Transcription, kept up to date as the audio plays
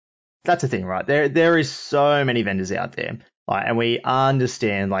that's the thing, right? There is so many vendors out there, like, and we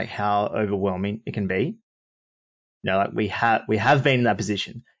understand like how overwhelming it can be. Like we have been in that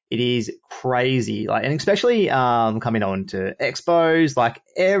position. It is crazy, like, and especially coming on to expos, like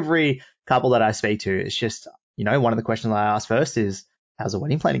every couple that I speak to, it's just, one of the questions I ask first is, how's the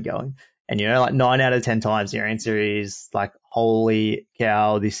wedding planning going? And like 9 out of 10 times your answer is like, holy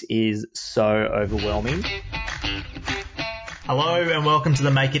cow, this is so overwhelming. Hello and welcome to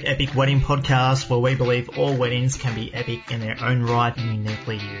the Make It Epic Wedding Podcast, where we believe all weddings can be epic in their own right and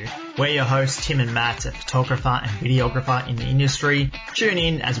uniquely you. We're your hosts, Tim and Matt, a photographer and videographer in the industry. Tune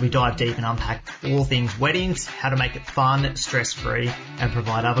in as we dive deep and unpack all things weddings, how to make it fun, stress-free, and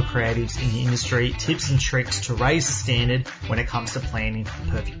provide other creatives in the industry tips and tricks to raise the standard when it comes to planning the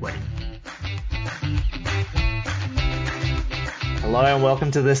perfect wedding. Hello and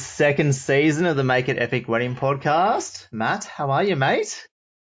welcome to the second season of the Make It Epic Wedding Podcast. Matt, how are you, mate?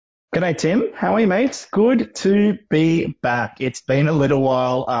 G'day, Tim. How are you, mate? Good to be back. It's been a little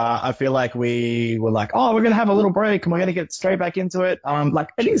while. I feel like we were like, we're going to have a little break and we're going to get straight back into it.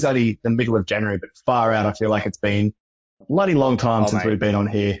 It is only the middle of January, but far out, I feel like it's been a bloody long time since we've been on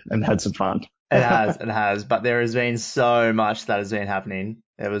here and had some fun. It has. But there has been so much that has been happening.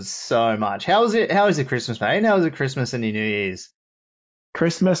 There was so much. How was it? How was your Christmas, mate? How was your Christmas and your New Year's?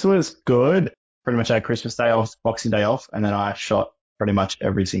 Christmas was good. Pretty much had Christmas Day off, Boxing Day off, and then I shot pretty much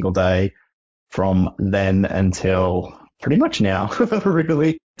every single day from then until pretty much now,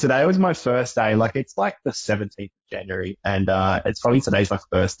 really. Today was my first day. It's like the 17th of January, and it's probably today's my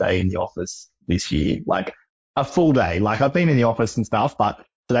first day in the office this year. Like a full day. Like I've been in the office and stuff, but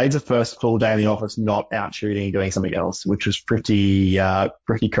today's the first full day in the office, not out shooting, doing something else, which was pretty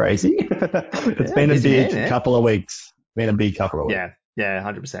crazy. It's been a big couple of weeks. Been a big couple of weeks. Yeah,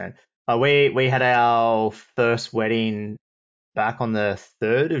 100%. We had our first wedding back on the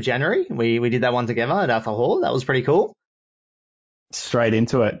 3rd of January. We did that one together at Alpha Hall. That was pretty cool. Straight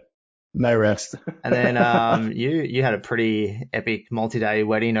into it. No rest. And then you had a pretty epic multi-day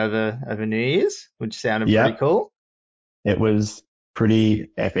wedding over New Year's, which sounded pretty cool. It was pretty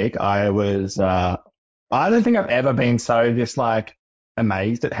epic. I don't think I've ever been so just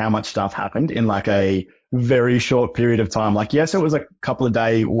amazed at how much stuff happened in a very short period of time. Yes, it was a couple of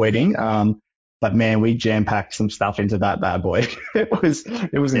day wedding. But man, we jam packed some stuff into that bad boy. It was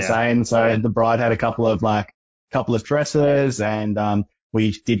insane. So the bride had a couple of dresses, and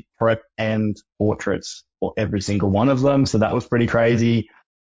we did prep and portraits for every single one of them. So that was pretty crazy.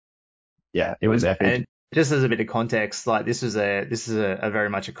 Yeah, it was epic. And just as a bit of context, this is a very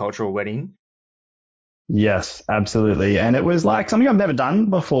much a cultural wedding. Yes, absolutely. And it was something I've never done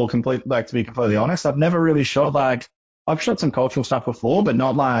before, to be completely honest. I've never really shot I've shot some cultural stuff before, but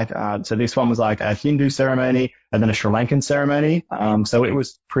not so this one was a Hindu ceremony and then a Sri Lankan ceremony. So it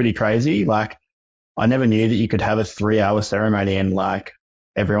was pretty crazy. I never knew that you could have a 3-hour ceremony and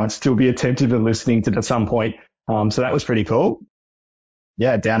everyone still be attentive and listening to some point. So that was pretty cool.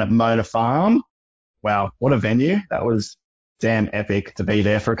 Yeah, down at Mona Farm. Wow, what a venue. That was damn epic to be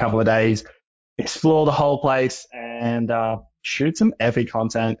there for a couple of days, explore the whole place and shoot some epic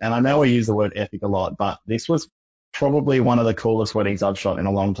content. And I know we use the word epic a lot, but this was probably one of the coolest weddings I've shot in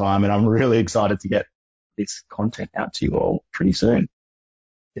a long time. And I'm really excited to get this content out to you all pretty soon.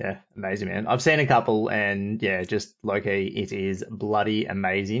 Yeah, amazing, man. I've seen a couple and just low-key, it is bloody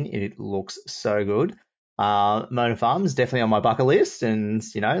amazing. It looks so good. Mona Farm is definitely on my bucket list, and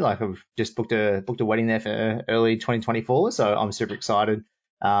I've just booked a wedding there for early 2024, so I'm super excited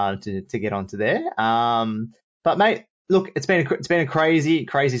to get onto there. But mate, look, it's been a crazy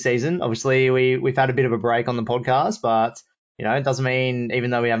season. Obviously, we've had a bit of a break on the podcast, but it doesn't mean, even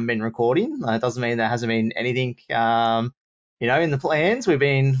though we haven't been recording, it doesn't mean there hasn't been anything in the plans. We've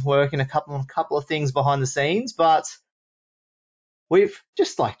been working a couple of things behind the scenes, but we've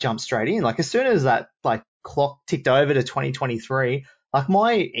just jumped straight in. As soon as that clock ticked over to 2023,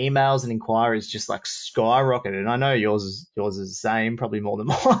 my emails and inquiries just skyrocketed. And I know yours is the same, probably more than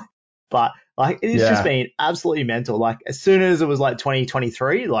mine. But it has just been absolutely mental. As soon as it was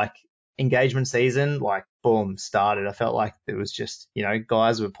 2023, engagement season, boom, started. I felt like it was just,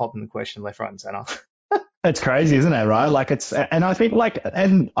 guys were popping the question left, right, and center. It's crazy, isn't it? Right? And I think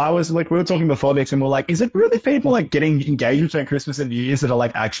and I was we were talking before this and we're is it really people getting engaged between Christmas and New Year's that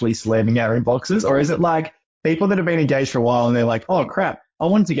are actually slamming our inboxes? Or is it people that have been engaged for a while and they're oh crap, I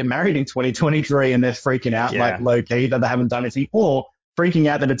wanted to get married in 2023 and they're freaking out low key that they haven't done it, or freaking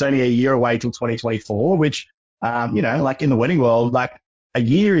out that it's only a year away till 2024, which, in the wedding world, a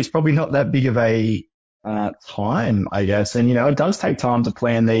year is probably not that big of a time, I guess. And, it does take time to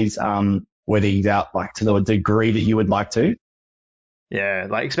plan these weddings out to the degree that you would like to. Yeah,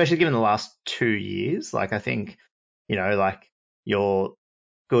 like especially given the last 2 years, like I think, like your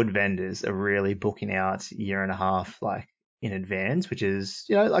good vendors are really booking out a year and a half, like in advance, which is,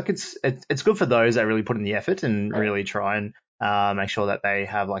 like it's good for those that really put in the effort and really try and make sure that they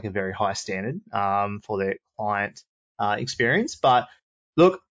have like a very high standard for their client experience. But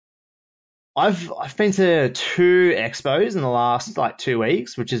look, I've been to 2 expos in the last like 2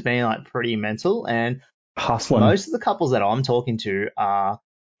 weeks, which has been like pretty mental. And Hustling. most of the couples that I'm talking to are,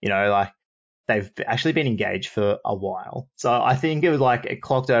 like they've actually been engaged for a while. So I think it was like it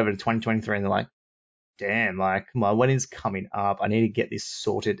clocked over to 2023 and they're like, damn, like my wedding's coming up. I need to get this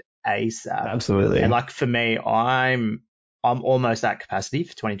sorted ASAP. Absolutely. And like for me, I'm almost at capacity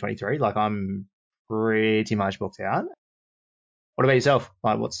for 2023. Like I'm pretty much booked out. What about yourself?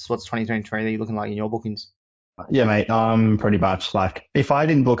 Like what's 2023 looking like in your bookings? Yeah, mate. I'm pretty much like, if I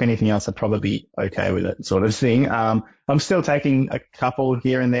didn't book anything else, I'd probably be okay with it, sort of thing. I'm still taking a couple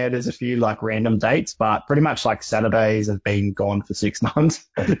here and there. There's a few like random dates, but pretty much like Saturdays have been gone for 6 months,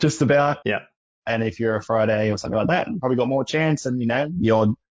 just about. Yeah. And if you're a Friday or something like that, probably got more chance. And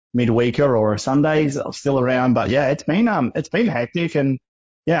your midweeker or Sundays are still around. But yeah, it's been hectic. And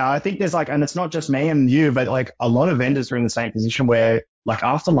yeah, I think there's like, and it's not just me and you, but like a lot of vendors are in the same position where like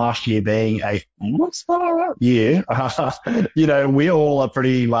after last year being a year, we all are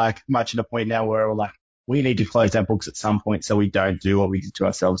pretty like much at a point now where we're like, we need to close our books at some point so we don't do what we did to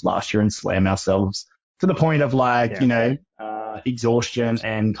ourselves last year and slam ourselves to the point of like, Yeah. exhaustion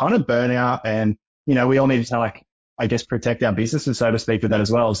and kind of burnout. And, we all need to like, I guess, protect our businesses, so to speak, with that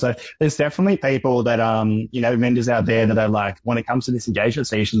as well. So there's definitely people that, vendors out there that are like, when it comes to this engagement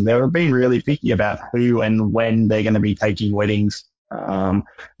season, they're being really picky about who and when they're going to be taking weddings, for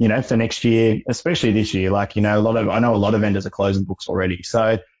next year, especially this year. Like, I know a lot of vendors are closing books already.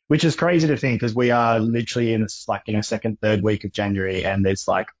 So, which is crazy to think because we are literally in this like, second, third week of January and there's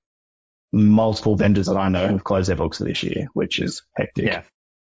like multiple vendors that I know have closed their books for this year, which is hectic. Yeah.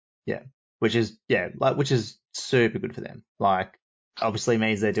 Yeah. Which is super good for them. Like obviously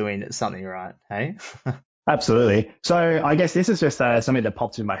means they're doing something right. Hey. Absolutely. So I guess this is just something that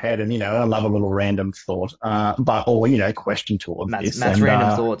popped in my head and, I love a little random thought, question towards Matt's this. And,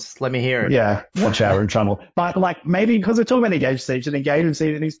 random thoughts. Let me hear it. yeah, watch our channel. But like maybe because we're talking about engagement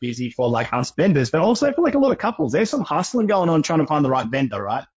season is busy for like us vendors, but also for like a lot of couples. There's some hustling going on trying to find the right vendor,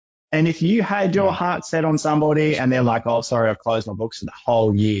 right? And if you had your heart set on somebody and they're like, oh, sorry, I've closed my books for the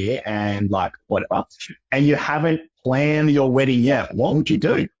whole year and like whatever, and you haven't planned your wedding yet, what would you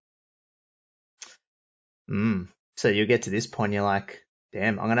do? So you get to this point, you're like,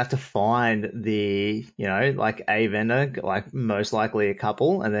 damn, I'm gonna have to find the, like a vendor, like most likely a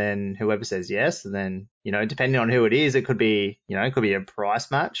couple, and then whoever says yes, and then, depending on who it is, it could be, it could be a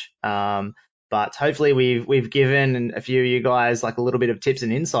price match. But hopefully we've given a few of you guys like a little bit of tips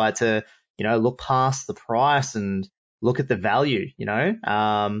and insight to, look past the price and look at the value,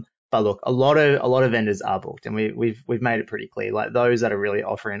 but look, a lot of vendors are booked, and we've made it pretty clear. Like those that are really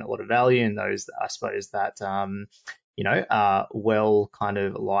offering a lot of value, and those I suppose that are well kind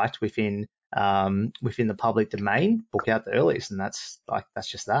of liked within the public domain, book out the earliest, and that's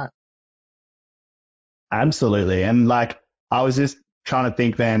just that. Absolutely. And like, I was just trying to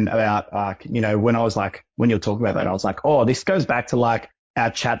think then about, when I was like, when you're talking about that, I was like, oh, this goes back to like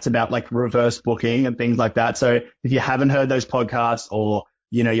our chats about like reverse booking and things like that. So if you haven't heard those podcasts or,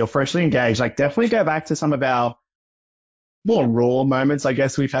 you're freshly engaged, like definitely go back to some of our more raw moments, I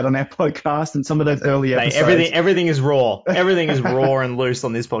guess, we've had on our podcast and some of those early episodes. Everything is raw. Everything is raw and loose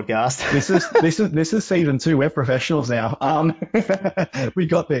on this podcast. This is season 2. We're professionals now. We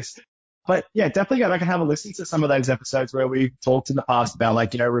got this. But yeah, definitely go back and have a listen to some of those episodes where we talked in the past about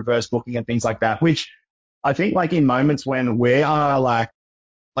like, reverse booking and things like that, which I think like in moments when we are like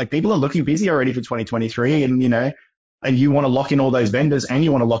people are looking busy already for 2023 and you want to lock in all those vendors and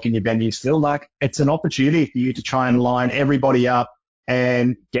you want to lock in your venues still, like it's an opportunity for you to try and line everybody up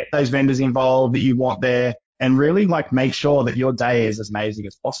and get those vendors involved that you want there and really like make sure that your day is as amazing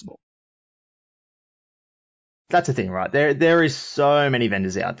as possible. That's the thing, right? There is so many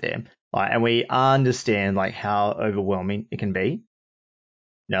vendors out there, like, and we understand like how overwhelming it can be.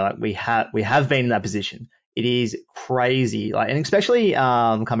 Like we have been in that position. It is crazy, like, and especially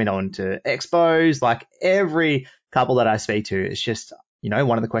coming on to expos, like every couple that I speak to, it's just,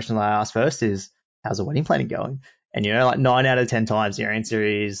 one of the questions I ask first is, how's the wedding planning going? And, like 9 out of 10 times your answer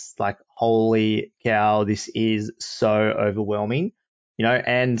is like, holy cow, this is so overwhelming,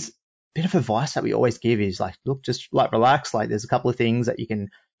 and a bit of advice that we always give is like, look, just like relax. Like there's a couple of things that you can,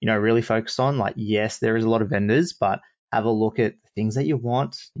 really focus on. Like, yes, there is a lot of vendors, but have a look at the things that you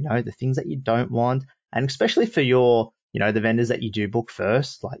want, the things that you don't want. And especially for your the vendors that you do book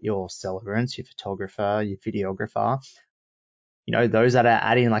first, like your celebrants, your photographer, your videographer, those that are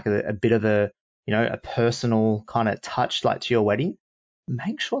adding like a bit of a personal kind of touch like to your wedding,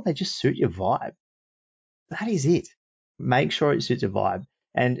 make sure they just suit your vibe. That is it. Make sure it suits your vibe.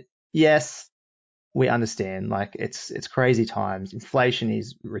 And yes, we understand like it's crazy times. Inflation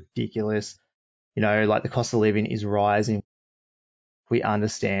is ridiculous. Like the cost of living is rising. We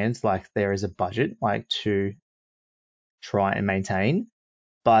understand like there is a budget like to try and maintain.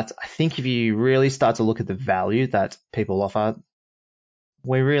 But I think if you really start to look at the value that people offer,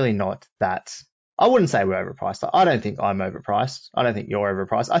 we're really not that. I wouldn't say we're overpriced. I don't think I'm overpriced. I don't think you're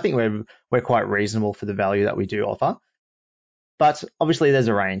overpriced. I think we're quite reasonable for the value that we do offer. But obviously there's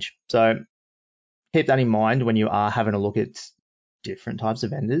a range. So keep that in mind when you are having a look at different types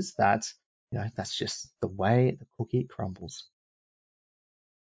of vendors. That that's just the way the cookie crumbles.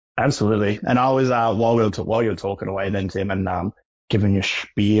 Absolutely. And I was while you were talking away then, Tim, and giving you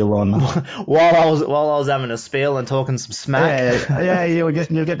spiel on while I was having a spiel and talking some smack. Yeah, you're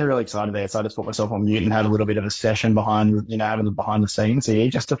getting really excited there. So I just put myself on mute and had a little bit of a session behind the scenes here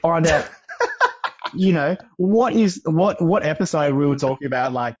just to find out what episode we were talking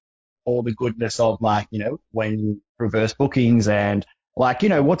about, like all the goodness of like, when you reverse bookings and like,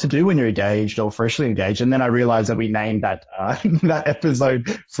 what to do when you're engaged or freshly engaged. And then I realized that we named that that episode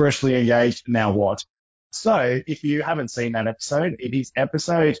Freshly Engaged. Now what? So if you haven't seen that episode, it is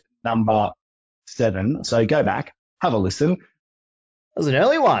episode number 7. So go back, have a listen. That was an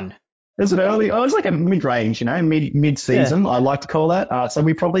early one. It was like a mid-range, mid-season, yeah. I like to call that. So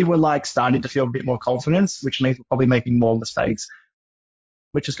we probably were like starting to feel a bit more confidence, which means we're probably making more mistakes,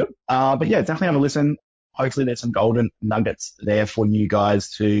 which is good. But yeah, definitely have a listen. Hopefully there's some golden nuggets there for you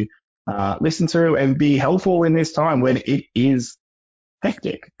guys to listen to and be helpful in this time when it is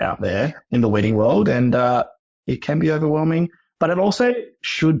hectic out there in the wedding world, and it can be overwhelming, but it also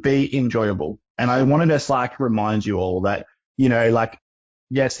should be enjoyable. And I wanted to like remind you all that, like,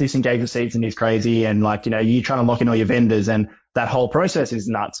 yes, this engagement season is crazy, and like, you're trying to lock in all your vendors and that whole process is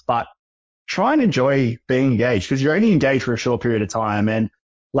nuts, but try and enjoy being engaged because you're only engaged for a short period of time. And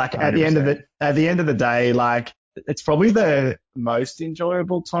like 100%. At the end of the day, like it's probably the most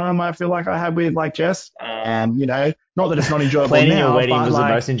enjoyable time I feel like I had with like Jess. Not that it's not enjoyable Planning now, your wedding was like,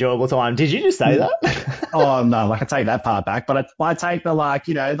 the most enjoyable time. Did you just say that? Oh no, like I take that part back, but I take the like,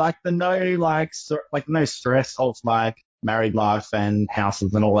 like the no stress of like married life and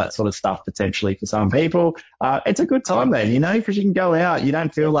houses and all that sort of stuff potentially for some people. It's a good time then, because you can go out. You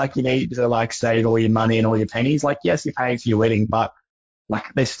don't feel like you need to like save all your money and all your pennies. Like, yes, you're paying for your wedding, but like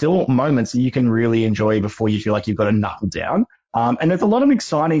there's still moments that you can really enjoy before you feel like you've got to knuckle down. And there's a lot of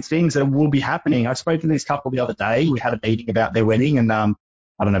exciting things that will be happening. I spoke to this couple the other day. We had a meeting about their wedding, and I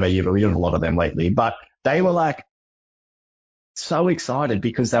don't know about you, but we've done a lot of them lately. But they were like so excited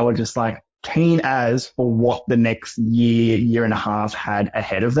because they were just like keen as for what the next year and a half had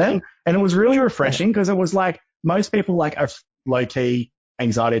ahead of them. And it was really refreshing because it was like most people like are low key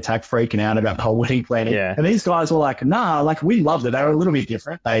anxiety attack freaking out about the whole wedding planning. Yeah. And these guys were like, nah, like we loved it. They were a little bit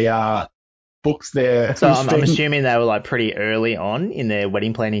different. They booked their. So I'm assuming they were like pretty early on in their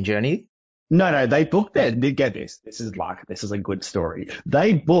wedding planning journey. No, they booked get this. This is a good story.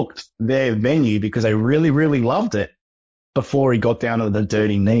 They booked their venue because they really, really loved it before he got down to the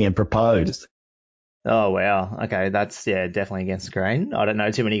dirty knee and proposed. Oh, wow. Okay. That's, definitely against the grain. I don't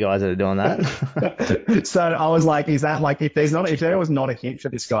know too many guys that are doing that. So I was like, is that like, if there was not a hint for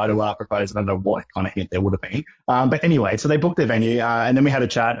this guy to propose, I don't know what kind of hint there would have been. But anyway, so they booked their venue, and then we had a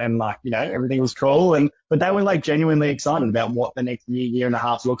chat and like, everything was cool. But they were like genuinely excited about what the next year and a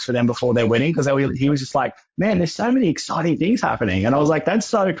half looks for them before their wedding. Cause he was just like, man, there's so many exciting things happening. And I was like, that's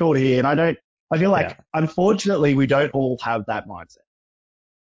so cool to hear. And I feel like, unfortunately, we don't all have that mindset.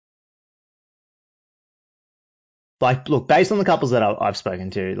 Like, look, based on the couples that I've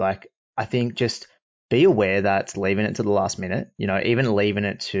spoken to, like, I think just be aware that leaving it to the last minute, even leaving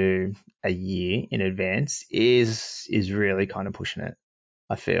it to a year in advance is really kind of pushing it,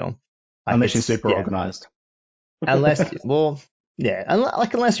 I feel. Like unless you're super organized. Unless you're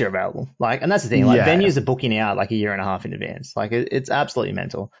available. Like, and that's the thing, like venues are booking out like a year and a half in advance. Like it's absolutely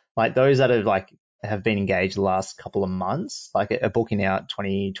mental. Like those that have been engaged the last couple of months, like are booking out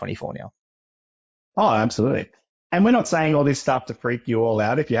 2024 now. Oh, absolutely. And we're not saying all this stuff to freak you all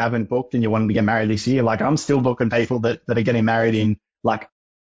out. If you haven't booked and you want to get married this year, like I'm still booking people that are getting married in like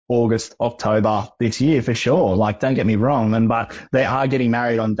August, October this year for sure. Like, don't get me wrong. But they are getting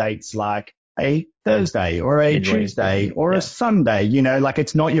married on dates like a Thursday or a Tuesday or a Sunday, like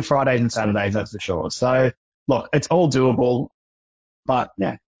it's not your Fridays and Saturdays, that's for sure. So look, it's all doable, but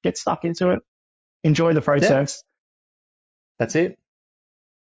get stuck into it. Enjoy the process. That's it.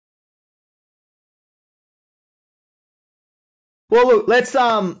 Well, look, let's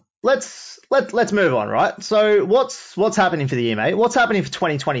move on, right? So what's happening for the year, mate? What's happening for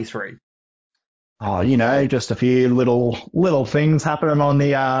 2023? Oh, just a few little things happening on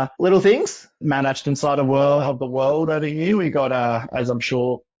the Little things? Mount Ashton side of the world over here. We got as I'm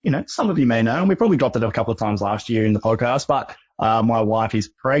sure some of you may know, and we probably dropped it a couple of times last year in the podcast, but my wife is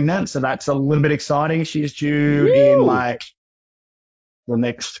pregnant, so that's a little bit exciting. She's due in Woo! like the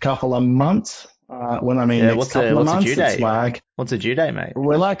next couple of months. When I mean Yeah, next couple of what's the months, due it's date? like What's the due date, mate?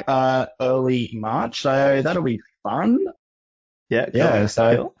 we're like early March, so that'll be fun. Yeah, cool. Yeah,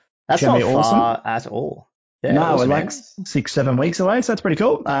 so Cool. it's That's gonna not be awesome. far at all. Yeah, No, we're awesome, like man. 6, 7 weeks away, so that's pretty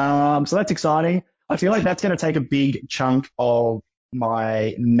cool. So that's exciting. I feel like that's going to take a big chunk of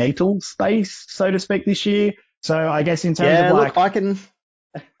my mental space, so to speak, this year. So I guess in terms of Yeah, look, like, I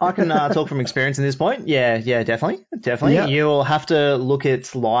can talk from experience in this point. Yeah, yeah, definitely, definitely. yeah, You'll have to look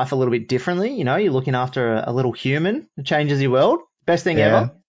at life a little bit differently. You're looking after a little human. It changes your world. Best thing yeah,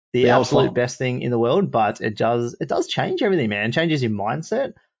 ever. The the old absolute slot. best thing in the world. But it does change everything, man. It changes your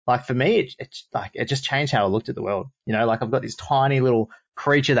mindset. Like for me, it just changed how I looked at the world. Like I've got this tiny little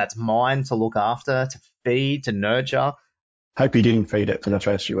creature that's mine to look after, to feed, to nurture. Hope you didn't feed it for the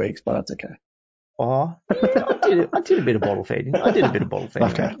first few weeks, but that's okay. Oh, yeah, I did it. I did a bit of bottle feeding. I did a bit of bottle feeding,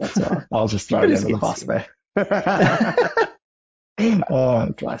 Okay, mate. that's all right. I'll just throw Bit it of under the skin to bus skin. there.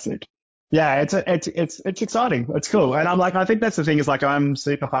 Oh, classic. Yeah, it's exciting. It's cool. And I'm like, I think that's the thing is like, I'm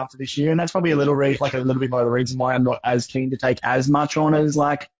super pumped for this year. And that's probably like a little bit more of the reason why I'm not as keen to take as much on as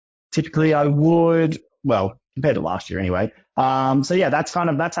like typically I would. Well, compared to last year anyway. So yeah, that's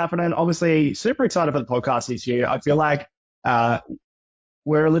happening. Obviously super excited for the podcast this year. I feel like,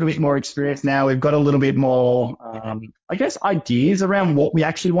 we're a little bit more experienced now. We've got a little bit more, I guess, ideas around what we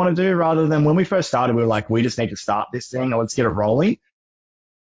actually want to do rather than when we first started, we were like, we just need to start this thing or let's get it rolling.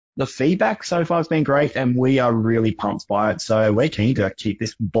 The feedback so far has been great and we are really pumped by it. So we're keen to keep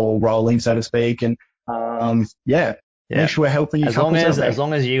this ball rolling, so to speak. And yeah, make Yeah. sure we're helping you As long couples out as there. as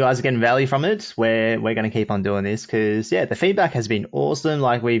long as you guys are getting value from it, we're going to keep on doing this because yeah, the feedback has been awesome.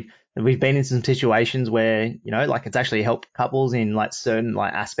 Like we've been in some situations where like it's actually helped couples in like certain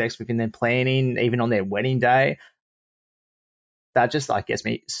like aspects within their planning, even on their wedding day. That just like gets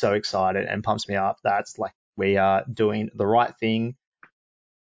me so excited and pumps me up. That's like we are doing the right thing.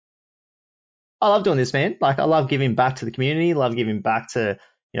 I love doing this, man. Like I love giving back to the community. Love giving back to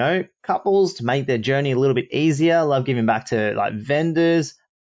couples to make their journey a little bit easier. I love giving back to like vendors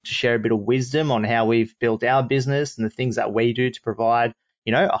to share a bit of wisdom on how we've built our business and the things that we do to provide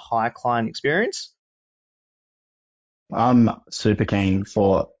a high client experience. I'm super keen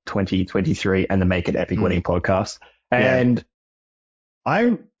for 2023 and the Make It Epic Wedding podcast. Yeah. And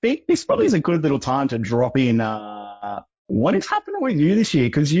I think this probably is a good little time to drop in what is happening with you this year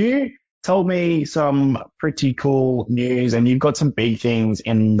because you told me some pretty cool news and you've got some big things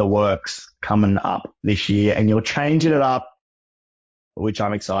in the works coming up this year and you're changing it up, which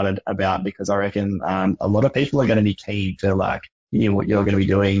I'm excited about because I reckon a lot of people are going to be keen to like hear what you're going to be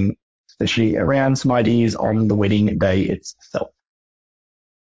doing, especially around some ideas on the wedding day itself.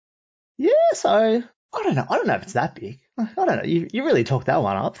 Yeah. So I don't know. I don't know if it's that big. I don't know. You really talked that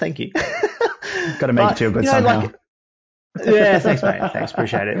one up. Thank you. Got to make it But feel good somehow. like yeah. Thanks, mate. Thanks.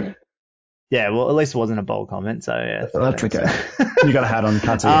 Appreciate it. Yeah. Well, at least it wasn't a bold comment. So yeah. That's Thanks. okay. You got a hat on,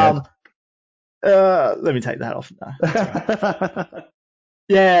 can't see your head. um. Let me take that off. No, that's all right.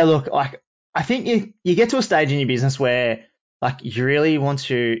 Yeah, look, like I think you get to a stage in your business where like you really want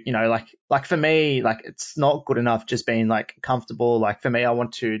to, like for me, like it's not good enough just being like comfortable. Like for me, I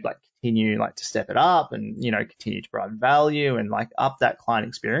want to like continue like to step it up and continue to provide value and like up that client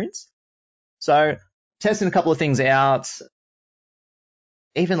experience. So testing a couple of things out,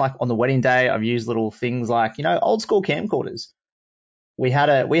 even like on the wedding day, I've used little things like, old school camcorders. We had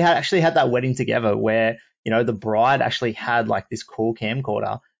actually had that wedding together where the bride actually had like this cool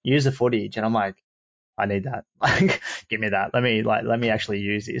camcorder, use the footage, and I'm like, I need that. Like, give me that. Let me actually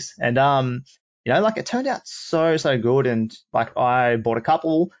use this. And like it turned out so good. And like I bought a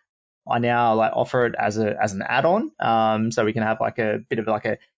couple. I now like offer it as an add-on, so we can have like a bit of like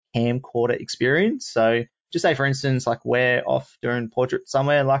a camcorder experience. So just say for instance, like we're off doing portrait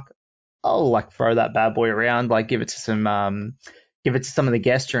somewhere, like I'll like throw that bad boy around, like give it to some of the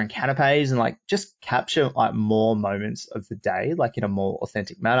guests during canapes and like just capture like more moments of the day, like in a more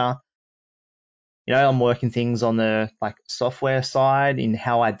authentic manner. I'm working things on the like software side in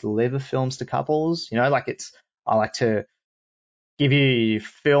how I deliver films to couples. Like I like to give you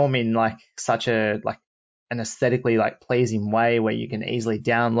film in like such a like an aesthetically like pleasing way where you can easily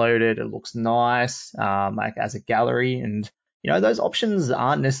download it. It looks nice, like as a gallery and those options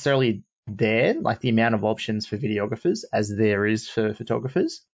aren't necessarily there, like the amount of options for videographers as there is for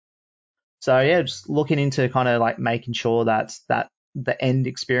photographers. So yeah, just looking into kind of like making sure that the end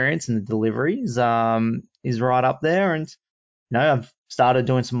experience and the delivery is right up there. And I've started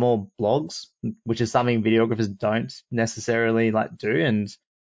doing some more blogs, which is something videographers don't necessarily like do, and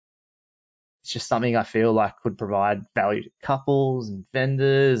it's just something I feel like could provide value to couples and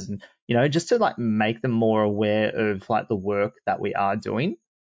vendors, and just to like make them more aware of like the work that we are doing.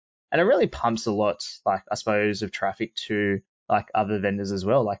 And it really pumps a lot, like I suppose, of traffic to like other vendors as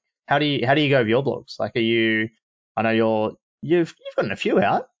well. Like how do you go with your blogs? Like I know you've gotten a few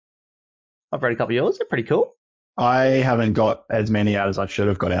out. I've read a couple of yours. They're pretty cool. I haven't got as many out as I should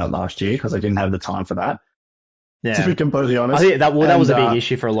have got out last year because I didn't have the time for that. Yeah. To be completely honest. I think that was a big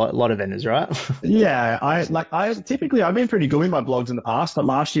issue for a lot of vendors, right? Yeah, I've been pretty good with my blogs in the past, but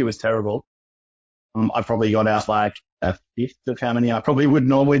last year was terrible. I probably got out like a fifth of how many I probably would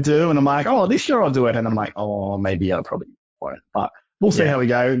normally do, and I'm like, oh, this year I'll do it, and I'm like, oh, maybe I probably won't, but we'll see how we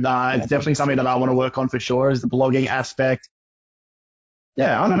go. It's definitely something that I want to work on for sure, is the blogging aspect.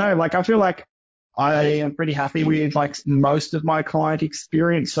 Yeah, I don't know, like I feel like I am pretty happy with like most of my client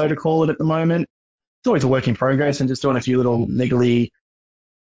experience, so to call it at the moment. It's always a work in progress and just doing a few little niggly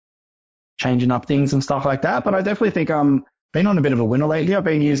changing up things and stuff like that. But I definitely think I'm been on a bit of a winner lately. I've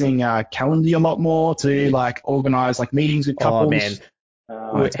been using Calendly a lot more to like organize like meetings with couples. Oh man,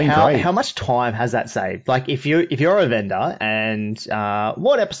 it's been great. How much time has that saved? Like if you're a vendor, and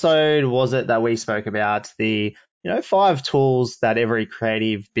what episode was it that we spoke about the 5 tools that every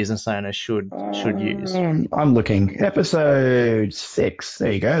creative business owner should use? I'm looking episode 6.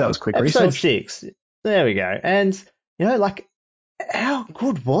 There you go. That was quick episode research. 6. There we go. And like, how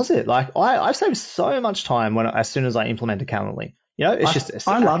good was it? Like I've saved so much time as soon as I implemented Calendly. It's just a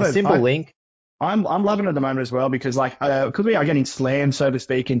simple link. I'm loving it at the moment as well because because we are getting slammed, so to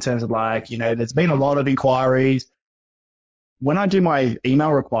speak, in terms of like, there's been a lot of inquiries. When I do my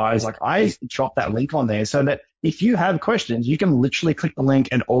email replies, like I drop that link on there so that if you have questions, you can literally click the link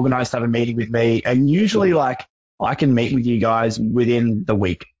and organize to have a meeting with me. And usually like I can meet with you guys within the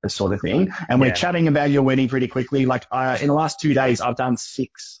week, this sort of thing. And we're chatting about your wedding pretty quickly. Like in the last 2 days, I've done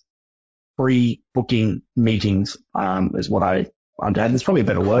 6 pre-booking meetings, is what I'm doing. There's probably a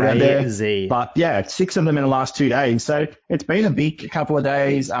better word out there. But yeah, 6 of them in the last 2 days. So it's been a big couple of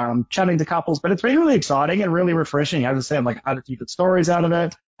days, chatting to couples, but it's been really exciting and really refreshing. As I said, like I had a few good stories out of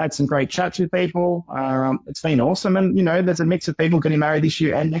it, had some great chats with people. It's been awesome. And, there's a mix of people getting married this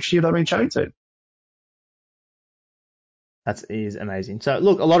year and next year that I've been chatting to. That is amazing. So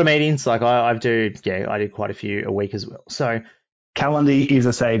look, a lot of meetings, like I do quite a few a week as well. So Calendly is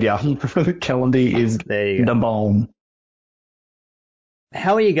a savior. Calendly is the bomb.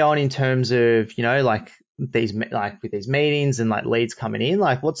 How are you going in terms of, like these, like with these meetings and like leads coming in?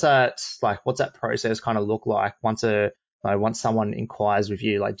 Like what's that process kind of look like once someone inquires with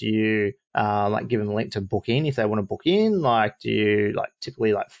you? Like do you like give them a link to book in if they want to book in? Like do you like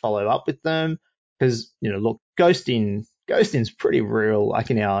typically like follow up with them? Because look, ghosting's pretty real, like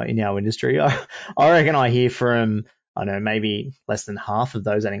in our industry. I reckon I hear from, I don't know, maybe less than half of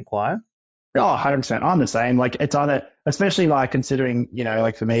those that inquire. Oh, 100%. I'm the same. Like it's either, especially like considering,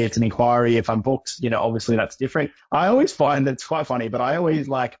 like for me, it's an inquiry. If I'm booked, obviously that's different. I always find that it's quite funny, but I always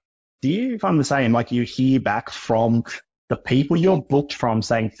like, do you find the same? Like you hear back from the people you're booked from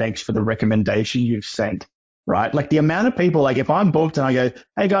saying, thanks for the recommendation you've sent, right? Like the amount of people, like if I'm booked and I go,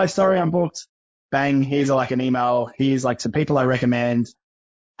 hey guys, sorry, I'm booked. Bang. Here's like an email. Here's like some people I recommend.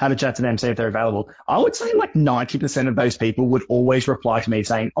 Have a chat to them, see if they're available. I would say like 90% of those people would always reply to me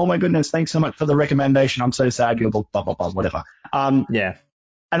saying, oh my goodness, thanks so much for the recommendation. I'm so sad you're booked, blah, blah, blah, whatever. Yeah.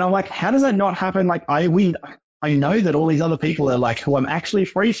 And I'm like, how does that not happen? Like I know that all these other people are like, who I'm actually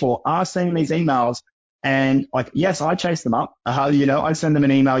free for are sending these emails. And like, yes, I chase them up. I send them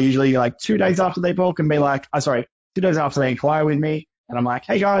an email usually like 2 days after they book and be like, 2 days after they inquire with me. And I'm like,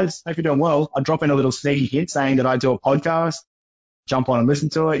 hey guys, hope you're doing well. I drop in a little sneaky hint saying that I do a podcast. Jump on and listen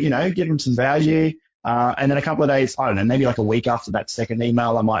to it, give them some value. And then a couple of days, I don't know, maybe like a week after that second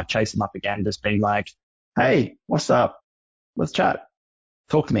email, I might chase them up again, just being like, hey, what's up? Let's chat.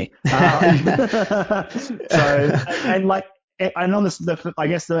 Talk to me. And on I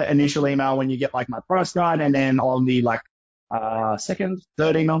guess the initial email when you get like my price guide, and then on the like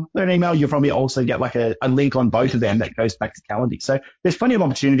third email, you'll probably also get like a link on both of them that goes back to Calendly. So there's plenty of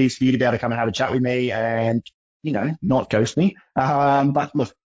opportunities for you to be able to come and have a chat with me and, not ghost me. But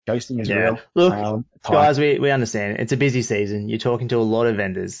look, ghosting is real. Look, guys, we understand. It's a busy season. You're talking to a lot of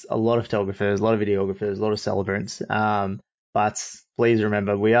vendors, a lot of photographers, a lot of videographers, a lot of celebrants. But please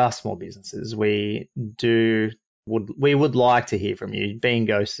remember, we are small businesses. We do we would like to hear from you. Being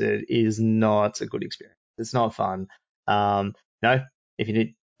ghosted is not a good experience. It's not fun. No, if you're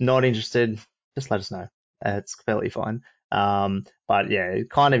not interested, just let us know. It's fairly fine. But yeah, it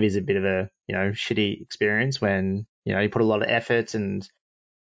kind of is a bit of a, shitty experience when, you put a lot of effort, and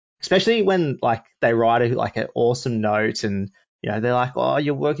especially when like they write an awesome note, and, they're like, oh,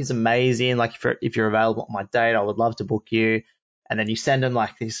 your work is amazing. Like if you're available on my date, I would love to book you. And then you send them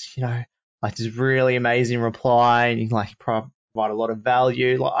like this, like this really amazing reply, and you can like provide a lot of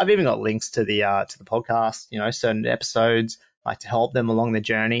value. Like I've even got links to the podcast, certain episodes, like to help them along the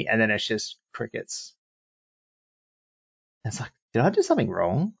journey. And then it's just crickets. It's like, did I do something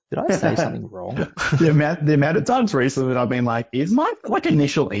wrong? Did I say something wrong? The amount of times recently that I've been like, is my like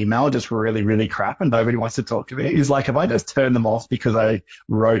initial email just really, really crap and nobody wants to talk to me? Is like, have I just turned them off because I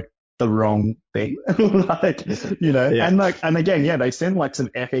wrote the wrong thing? Like, yeah. and again, yeah, they send like some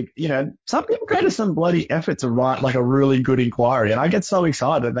epic, some people go to some bloody effort to write like a really good inquiry. And I get so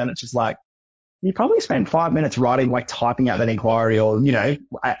excited. And then it's just like, you probably spend 5 minutes writing, like typing out that inquiry, or,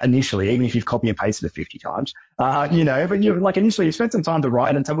 initially, even if you've copy and pasted it 50 times, but you like initially you spent some time to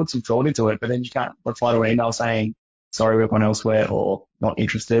write and to put some thought into it, but then you can't reply to an email saying, sorry, we've gone elsewhere, or not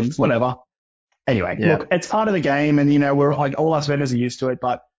interested, whatever. Anyway, Look, it's part of the game, and, we're like, all us vendors are used to it,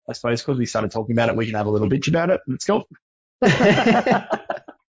 but I suppose because we started talking about it, we can have a little bitch about it. Let's go.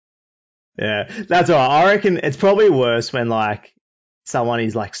 Yeah, that's all right. I reckon it's probably worse when like someone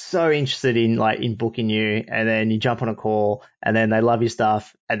is like so interested in booking you, and then you jump on a call, and then they love your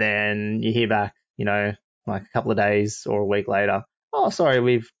stuff, and then you hear back, like a couple of days or a week later, oh, sorry,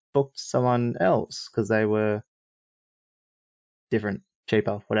 we've booked someone else because they were different,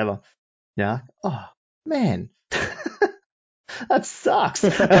 cheaper, whatever. Yeah. Oh man, that sucks.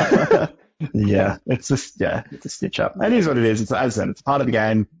 Yeah, it's a stitch up. It is what it is. As I said, it's part of the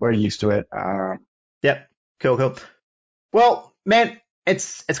game. We're used to it. Yep. Cool. Well, man,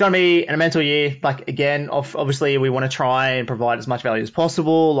 it's going to be an mental year. Like, again, obviously we want to try and provide as much value as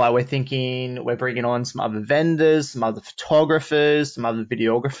possible. Like, we're bringing on some other vendors, some other photographers, some other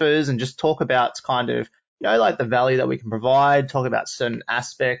videographers, and just talk about kind of, like the value that we can provide, talk about certain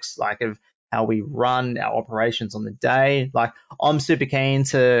aspects, like of how we run our operations on the day. Like, I'm super keen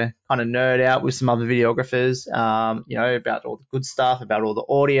to kind of nerd out with some other videographers, about all the good stuff, about all the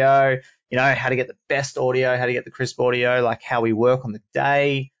audio, how to get the best audio, how to get the crisp audio, like how we work on the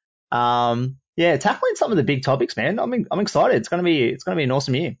day. Tackling some of the big topics, man. I'm excited. It's gonna be an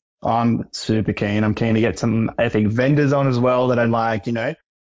awesome year. I'm super keen. I'm keen to get some, I think, vendors on as well that are like,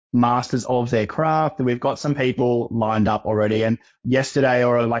 masters of their craft. And we've got some people lined up already. And yesterday,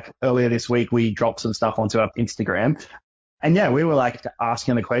 or like earlier this week, we dropped some stuff onto our Instagram. And yeah, we were like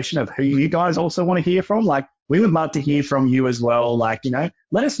asking the question of who you guys also want to hear from. Like, we would love to hear from you as well. Like,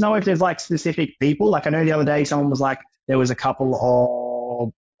 let us know if there's like specific people. Like, I know the other day someone was like, there was a couple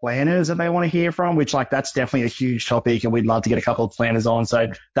of planners that they want to hear from, which like, that's definitely a huge topic, and we'd love to get a couple of planners on.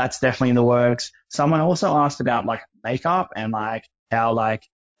 So that's definitely in the works. Someone also asked about like makeup and like how like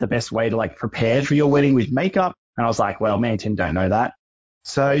the best way to like prepare for your wedding with makeup. And I was like, well, me and Tim don't know that.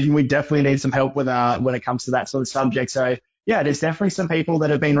 So we definitely need some help with when it comes to that sort of subject. So yeah, there's definitely some people that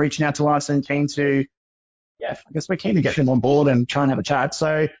have been reaching out to us and keen to, I guess we're keen to get them on board and try and have a chat.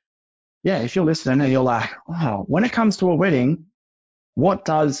 So yeah, if you're listening and you're like, wow, when it comes to a wedding, what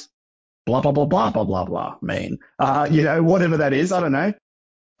does blah, blah, blah, blah, blah, blah, blah mean? Whatever that is, I don't know.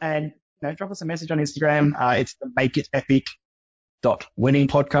 And, drop us a message on Instagram. It's the Make It Epic .winning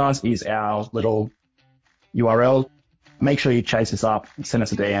podcast is our little URL. Make sure you chase us up, send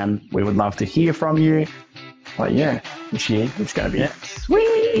us a DM. We would love to hear from you. But yeah, this year it's going to be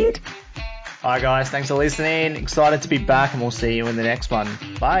sweet. All right, guys, thanks for listening. Excited to be back, and we'll see you in the next one.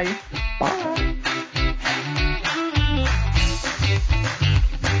 Bye. Bye.